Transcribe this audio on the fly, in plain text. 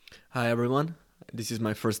Hi everyone, this is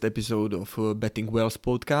my first episode of Betting Wells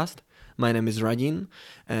podcast. My name is Radin,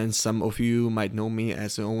 and some of you might know me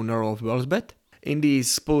as the owner of WellsBet. In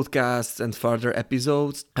these podcasts and further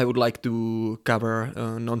episodes, I would like to cover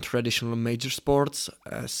non-traditional major sports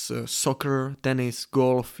as soccer, tennis,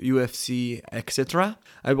 golf, UFC, etc.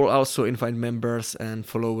 I will also invite members and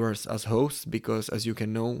followers as hosts because, as you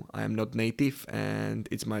can know, I am not native and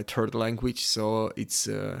it's my third language, so it's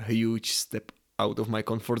a huge step out of my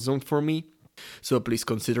comfort zone for me, so please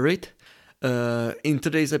consider it. In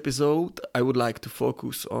today's episode, I would like to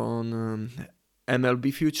focus on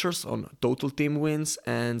MLB futures, on total team wins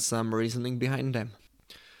and some reasoning behind them.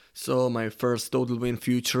 So my first total win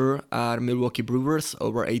future are Milwaukee Brewers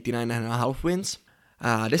over 89.5 wins.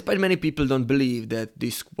 Despite many people don't believe that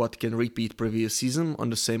this squad can repeat previous season on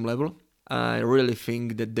the same level, I really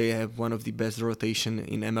think that they have one of the best rotation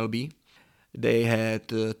in MLB. They had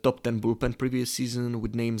top 10 bullpen previous season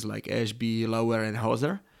with names like Ashby, Lauer and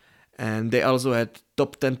Hauser. And they also had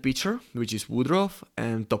top 10 pitcher, which is Woodruff,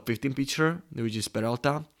 and top 15 pitcher, which is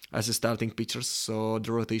Peralta, as a starting pitchers, so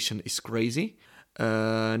the rotation is crazy.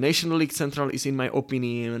 National League Central is, in my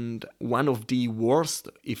opinion, one of the worst,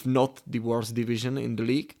 if not the worst division in the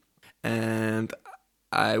league. And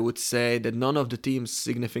I would say that none of the teams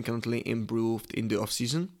significantly improved in the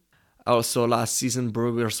offseason. Also, last season,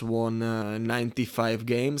 Brewers won 95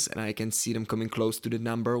 games, and I can see them coming close to the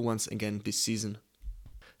number once again this season.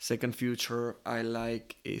 Second future I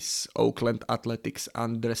like is Oakland Athletics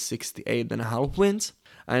under 68.5 wins.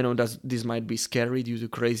 I know that this might be scary due to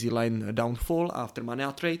crazy line downfall after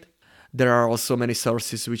Mania trade. There are also many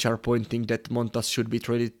sources which are pointing that Montas should be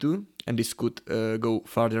traded too, and this could go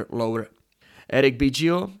further lower. Eric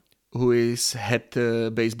Biggio, who is head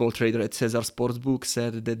baseball trader at Caesar Sportsbook,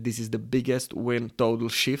 said that this is the biggest win total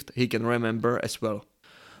shift he can remember as well.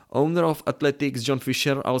 Owner of Athletics John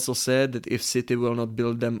Fisher also said that if City will not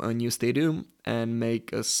build them a new stadium and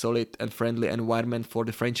make a solid and friendly environment for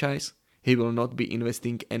the franchise, he will not be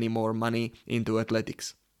investing any more money into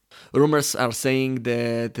athletics. Rumors are saying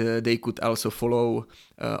that they could also follow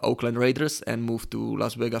Oakland Raiders and move to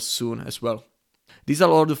Las Vegas soon as well. These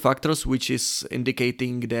are all the factors which is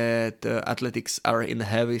indicating that Athletics are in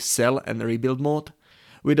heavy sell and rebuild mode.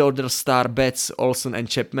 Without their star bets Olsen and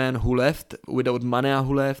Chapman who left, without Mania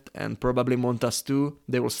who left, and probably Montas too,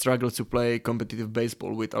 they will struggle to play competitive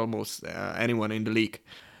baseball with almost anyone in the league.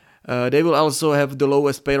 They will also have the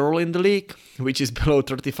lowest payroll in the league, which is below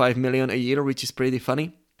 35 million a year, which is pretty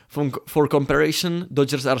funny. For comparison,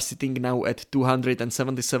 Dodgers are sitting now at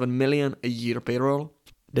 277 million a year payroll.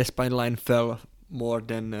 The spine line fell more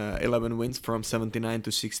than 11 wins from 79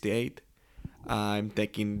 to 68. I'm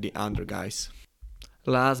taking the under, guys.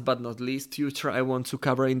 Last but not least future I want to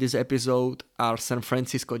cover in this episode are San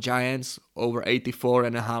Francisco Giants over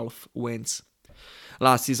 84.5 wins.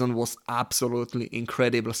 Last season was absolutely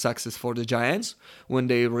incredible success for the Giants when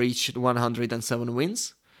they reached 107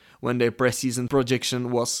 wins, when their preseason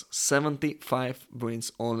projection was 75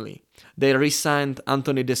 wins only. They re-signed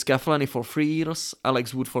Anthony Descaflani for 3 years,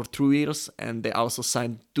 Alex Wood for 2 years, and they also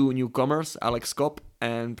signed two newcomers, Alex Cobb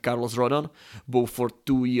and Carlos Rodon, both for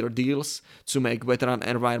 2-year deals to make veteran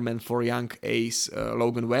environment for young ace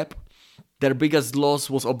Logan Webb. Their biggest loss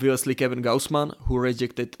was obviously Kevin Gausman, who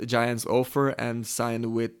rejected Giants' offer and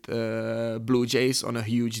signed with Blue Jays on a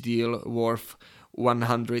huge deal worth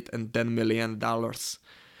 $110 million.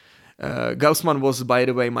 Gausman was, by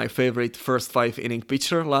the way, my favorite first 5-inning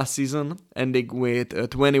pitcher last season, ending with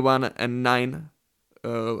 21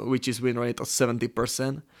 which is win rate of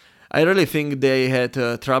 70%. I really think they had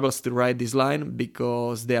troubles to ride this line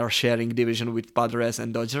because they are sharing division with Padres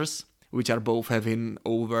and Dodgers, which are both having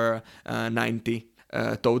over 90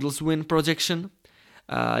 totals win projection.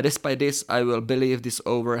 Despite this, I will believe this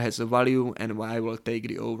over has a value and I will take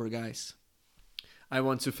the over, guys. I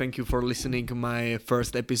want to thank you for listening to my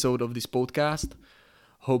first episode of this podcast.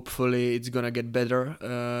 Hopefully it's gonna get better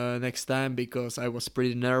next time because I was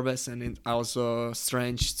pretty nervous and it's also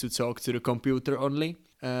strange to talk to the computer only.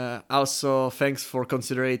 Also, thanks for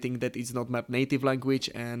considering that it's not my native language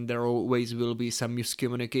and there always will be some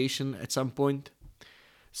miscommunication at some point.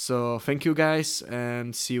 So thank you guys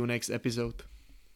and see you next episode.